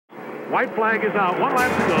White flag is out. 1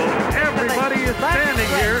 lap to go. Everybody is standing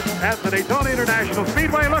here at the Daytona International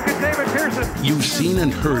Speedway. Look at David Pearson. You've seen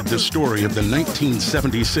and heard the story of the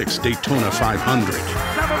 1976 Daytona 500.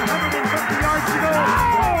 750 yards to go.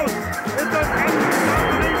 Oh! It's a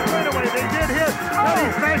straightaway. They did hit.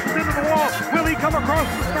 Petty smashes into the wall. Will he come across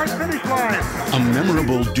the start-finish line? A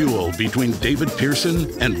memorable duel between David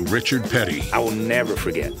Pearson and Richard Petty. I will never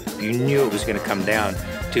forget. You knew it was going to come down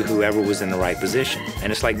to whoever was in the right position. And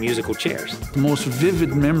it's like musical chairs. The most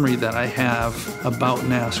vivid memory that I have about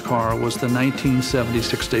NASCAR was the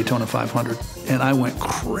 1976 Daytona 500, and I went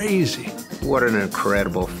crazy. What an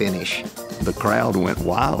incredible finish. The crowd went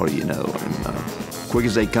wild, you know, and quick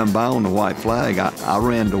as they come by on the white flag, I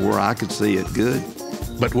ran to where I could see it good.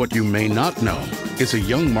 But what you may not know is a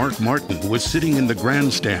young Mark Martin was sitting in the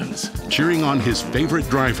grandstands, cheering on his favorite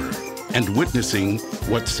driver and witnessing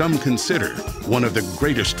what some consider one of the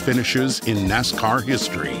greatest finishes in NASCAR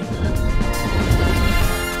history.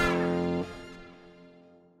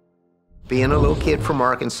 Being a little kid from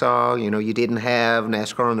Arkansas, you know, you didn't have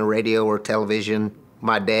NASCAR on the radio or television.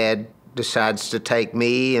 My dad decides to take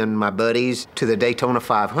me and my buddies to the Daytona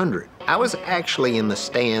 500. I was actually in the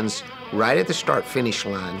stands right at the start-finish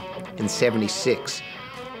line in '76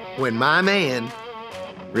 when my man,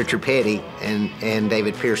 Richard Petty and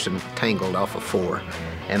David Pearson tangled off of 4,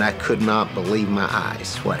 and I could not believe my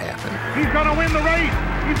eyes what happened. He's going to win the race.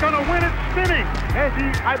 He's going to win it spinning, as he,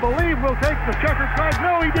 I believe, will take the checkered flag.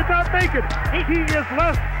 No, he did not make it. He is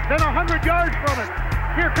less than 100 yards from it.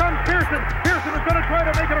 Here comes Pearson. Pearson is going to try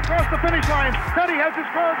to make it across the finish line. Petty has his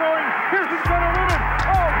car going. Pearson's going to win it.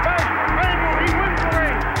 Oh, gosh, Randall, he wins the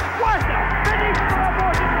race. What a finish for a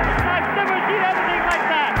boy. I've never seen anything like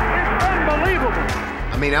that. It's unbelievable.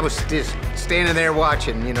 I mean, I was just standing there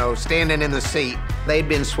watching, you know, standing in the seat. They'd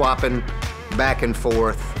been swapping back and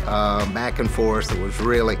forth. It was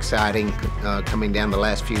real exciting coming down the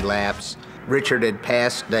last few laps. Richard had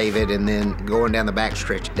passed David, and then going down the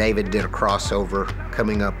backstretch, David did a crossover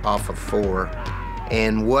coming up off of 4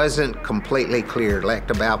 and wasn't completely clear,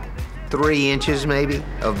 lacked about 3 inches maybe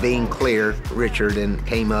of being clear, Richard, and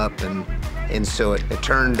came up, and so it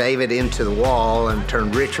turned David into the wall and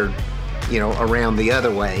turned Richard, you know, around the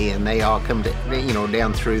other way, and they all come to, you know,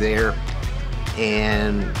 down through there,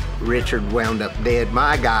 and Richard wound up dead.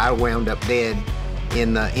 My guy wound up dead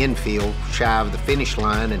in the infield, shy of the finish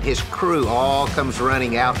line, and his crew all comes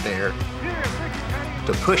running out there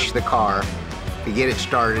to push the car to get it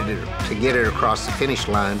started, to get it across the finish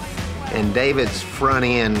line, and David's front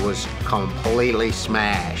end was completely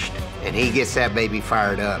smashed, and he gets that baby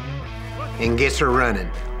fired up and gets her running.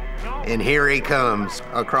 And here he comes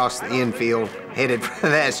across the infield, headed for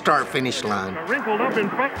that start-finish line. Wrinkled up in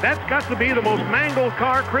front, that's got to be the most mangled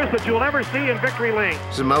car, Chris, that you'll ever see in victory lane.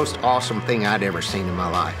 It's the most awesome thing I'd ever seen in my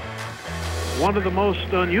life. One of the most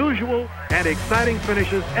unusual and exciting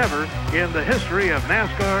finishes ever in the history of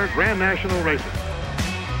NASCAR Grand National Racing.